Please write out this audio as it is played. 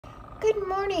Good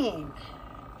morning.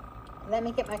 Let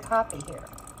me get my coffee here.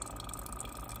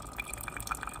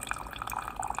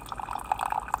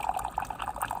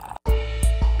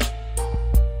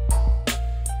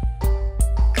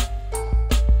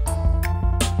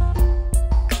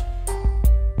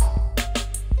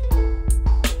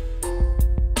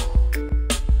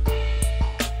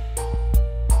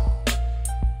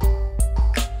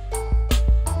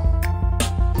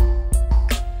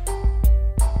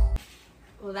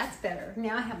 That's better.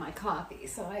 Now I have my coffee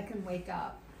so I can wake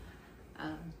up,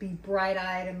 be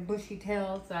bright-eyed and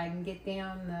bushy-tailed so I can get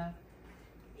down the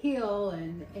hill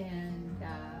and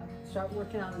start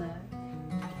working on the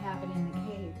cabin in the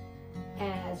cave.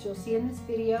 As you'll see in this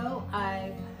video,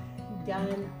 I've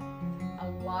done a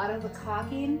lot of the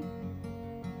caulking,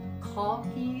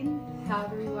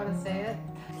 however you want to say it.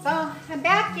 So I'm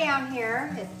back down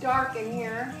here. It's dark in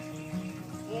here,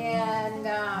 and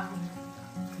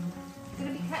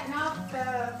going to be cutting off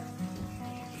the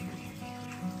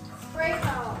spray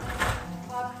foam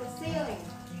off the ceiling,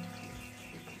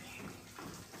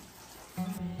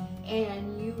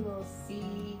 and you will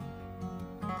see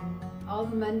all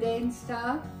the mundane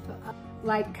stuff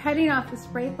like cutting off the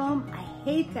spray foam. I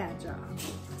hate that job.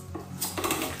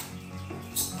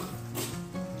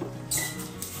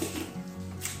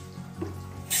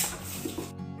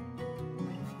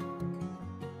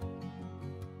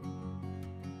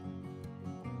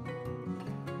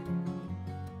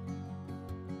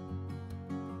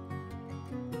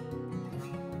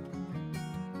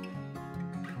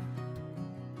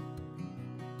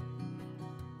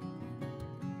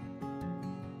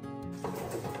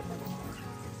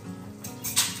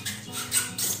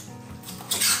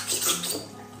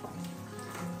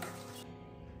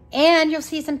 And you'll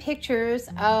see some pictures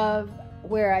of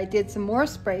where I did some more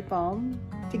spray foam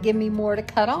to give me more to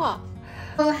cut off.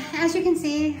 So as you can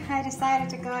see, I decided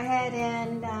to go ahead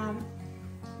and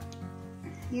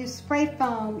use spray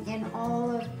foam in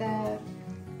all of the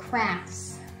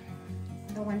cracks,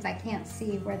 the ones I can't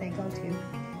see where they go to.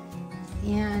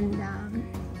 And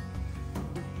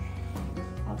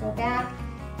I'll go back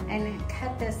and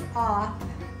cut this off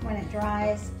when it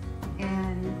dries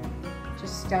and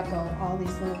just stucco all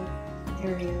these little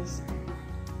areas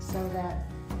so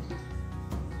that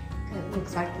it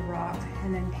looks like the rock,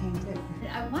 and then paint it.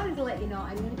 I wanted to let you know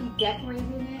I'm going to be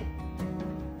decorating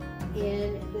it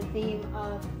in the theme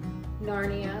of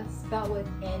Narnia, spelled with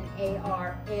Narnea,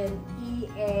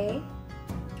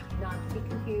 not to be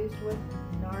confused with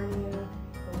Narnia,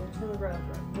 the Witch in the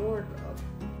Wardrobe.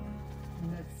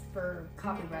 And that's for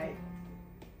copyright.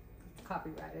 It's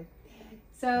copyrighted.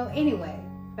 So anyway,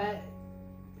 but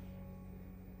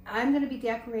I'm going to be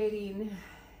decorating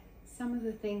some of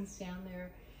the things down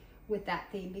there with that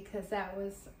theme because that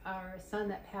was our son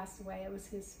that passed away. It was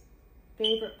his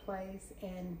favorite place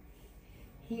and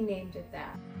he named it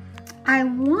that. I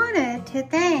wanted to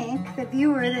thank the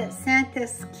viewer that sent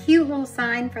this cute little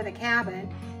sign for the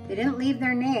cabin. They didn't leave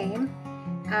their name.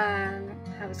 I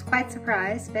was quite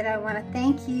surprised, but I want to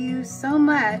thank you so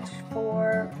much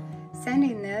for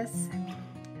sending this.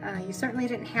 You certainly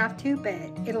didn't have to,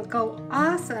 but it'll go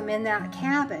awesome in that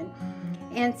cabin.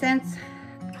 And since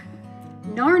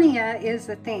Narnia is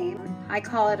the theme, I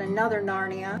call it Another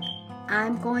Narnia,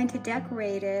 I'm going to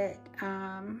decorate it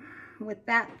with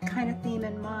that kind of theme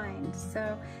in mind.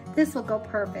 So this will go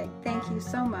perfect. Thank you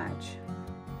so much.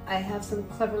 I have some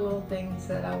clever little things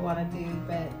that I want to do,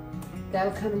 but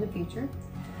that'll come in the future.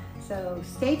 So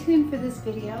stay tuned for this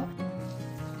video.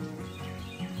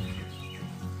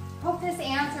 Hope this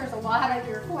answers a lot of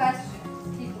your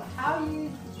questions. People, how are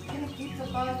you going to keep the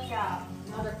bugs out?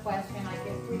 Another question I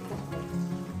get frequently.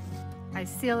 I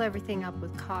seal everything up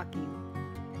with caulking.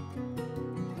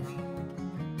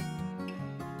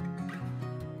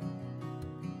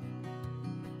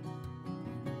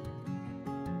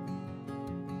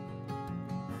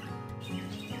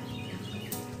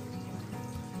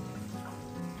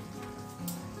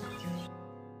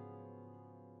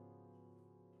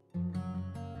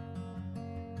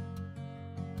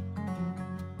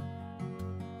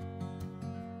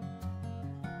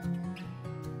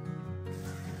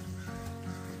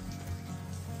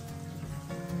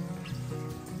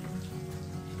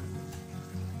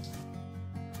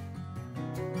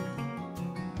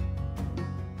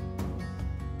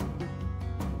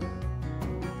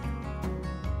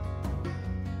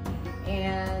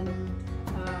 And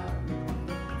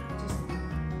just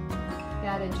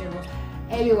that in general.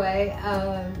 Anyway,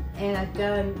 and I've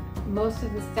done most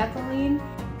of the stuccoing.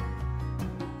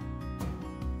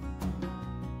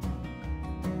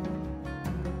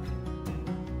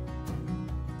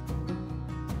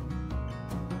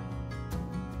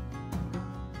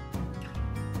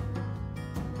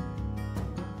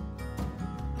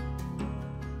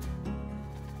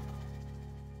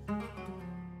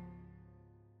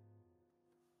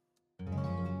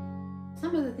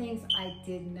 some of the things I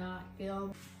did not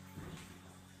film.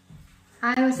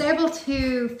 I was able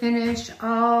to finish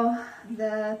all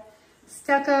the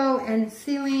stucco and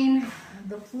ceiling,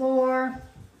 the floor.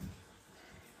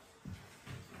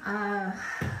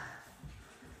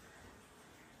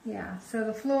 Yeah, so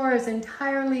the floor is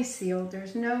entirely sealed.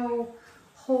 There's no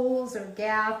holes or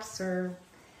gaps or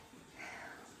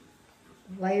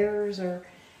layers or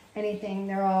anything.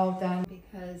 They're all done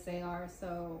because they are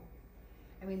so,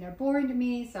 I mean, they're boring to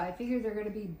me, so I figure they're going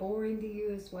to be boring to you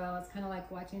as well. It's kind of like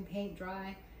watching paint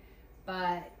dry,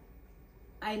 but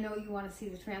I know you want to see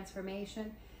the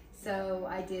transformation, so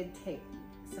I did take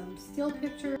some still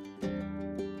pictures.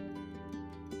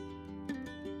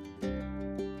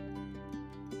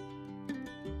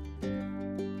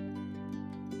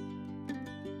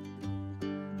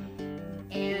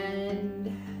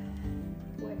 And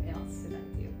what else did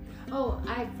I do? Oh,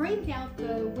 I framed out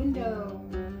the window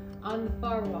on the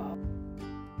far wall.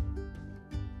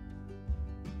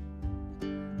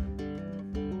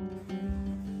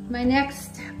 My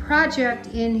next project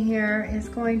in here is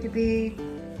going to be,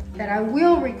 that I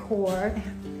will record,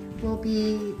 will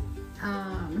be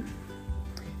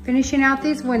finishing out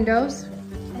these windows.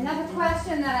 Another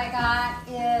question that I got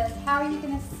is, how are you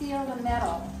going to seal the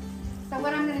metal? So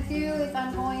what I'm going to do is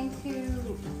I'm going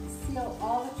to seal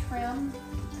all the trim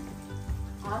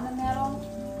on the metal,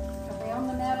 around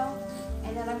the metal,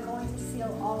 and then I'm going to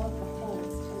seal all of the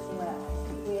holes as well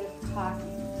with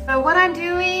caulking. So what I'm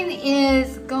doing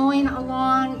is going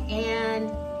along and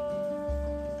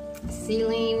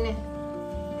sealing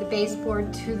the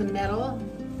baseboard to the metal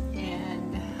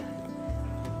and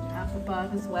up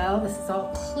above as well. This is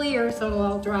all clear, so it'll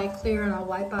all dry clear, and I'll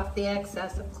wipe off the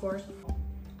excess, of course.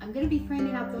 I'm going to be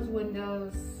framing out those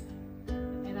windows,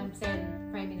 and I'm saying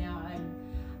framing out,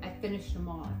 I finished them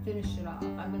all. I finished it off.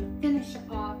 I'm going to finish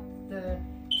off the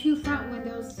 2 front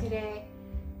windows today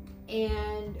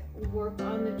and work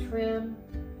on the trim.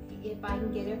 If I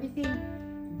can get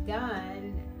everything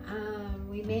done,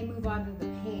 we may move on to the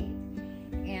paint.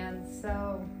 And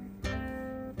so,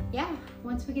 yeah,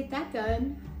 once we get that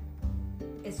done,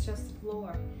 it's just the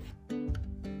floor.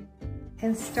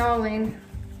 Installing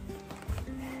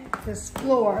this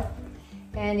floor,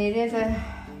 and it is a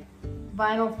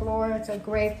vinyl floor. It's a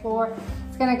gray floor.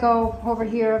 It's gonna go over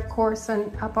here, of course,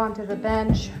 and up onto the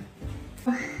bench.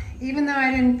 Even though I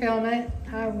didn't film it,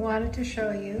 I wanted to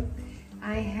show you.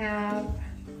 I have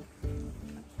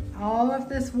all of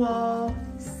this wall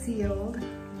sealed,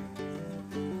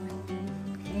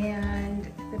 and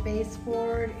the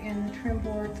baseboard and the trim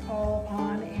boards all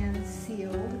on and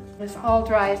sealed. This all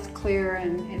dries clear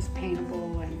and is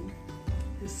paintable and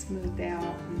is smoothed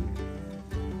out.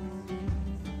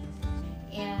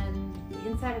 And the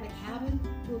inside of the cabin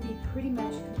will be pretty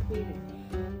much completed.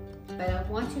 But I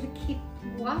want you to keep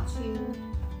watching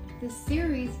this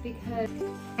series because,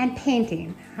 and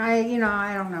painting. I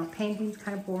don't know, painting's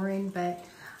kind of boring, but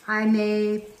I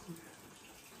may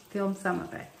film some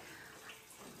of it.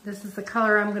 This is the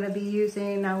color I'm going to be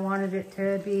using. I wanted it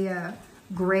to be a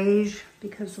grayish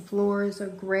because the floors are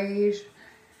grayish.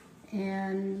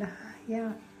 And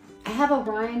yeah, I have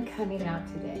Orion coming out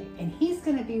today, and he's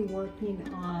going to be working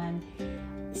on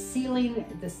sealing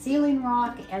the ceiling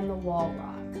rock and the wall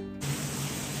rock.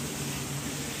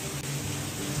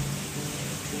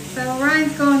 So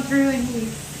Orion's going through and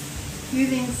he's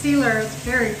using sealers,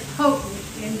 very potent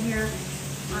in here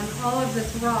on all of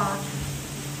this rock.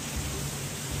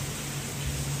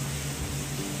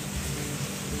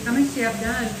 How much do you have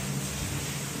done?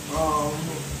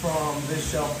 From this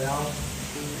shelf down.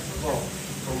 Well,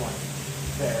 from like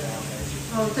there down there.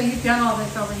 Oh, so you've done all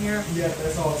this over here? Yeah,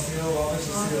 that's all sealed. All this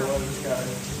is sealed. I just gotta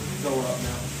go up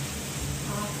now.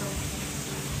 Awesome.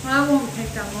 Well, it won't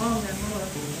take that long then, will it?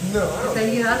 No, I don't. So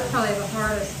yeah, that's probably the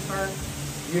hardest part.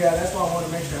 Yeah, that's why I wanted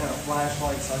to make sure I had a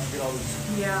flashlight so I could get all these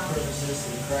crevices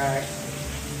and cracks.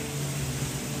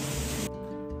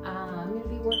 I'm going to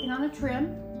be working on a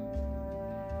trim.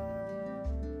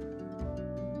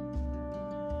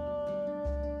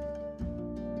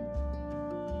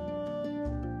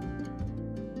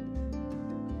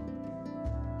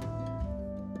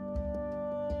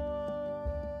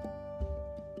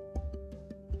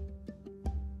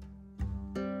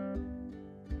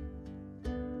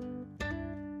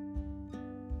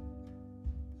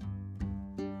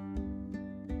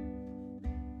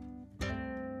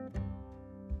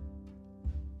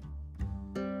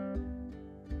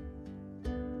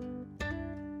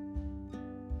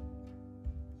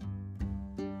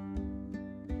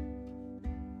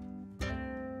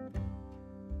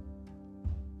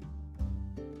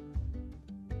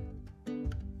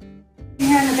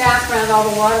 Here in the background, all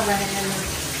the water running in the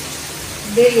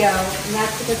video, and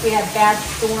that's because we had bad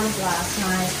storms last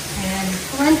night and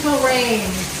torrential rain,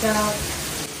 so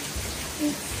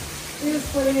it is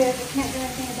what it is. I can't do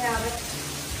anything about it.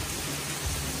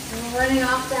 I'm running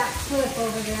off that cliff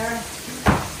over there.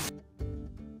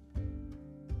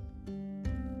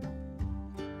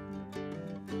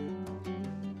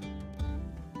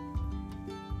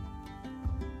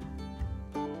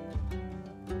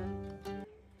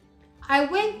 I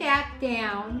went back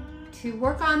down to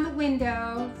work on the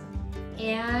windows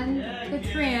and the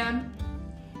trim,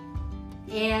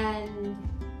 and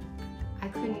I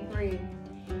couldn't breathe.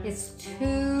 It's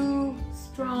too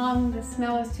strong, the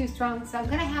smell is too strong, so I'm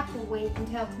gonna have to wait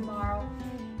until tomorrow,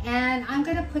 and I'm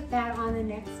gonna put that on the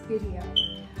next video.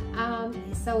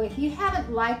 So if you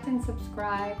haven't liked and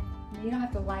subscribed, you don't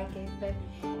have to like it, but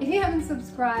if you haven't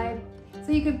subscribed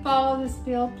so you can follow this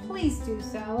build, please do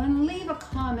so, and leave a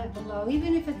comment below,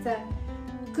 even if it's a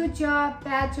good job,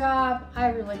 bad job, I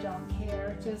really don't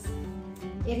care. Just,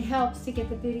 it helps to get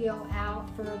the video out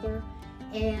further,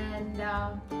 and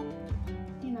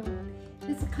you know,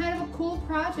 it's a kind of a cool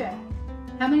project.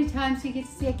 How many times do you get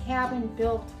to see a cabin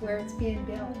built where it's being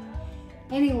built?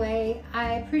 Anyway,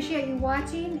 I appreciate you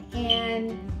watching,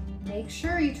 and make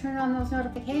sure you turn on those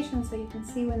notifications so you can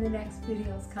see when the next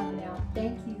video is coming out.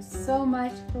 Thank you so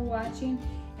much for watching,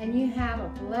 and you have a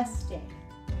blessed day.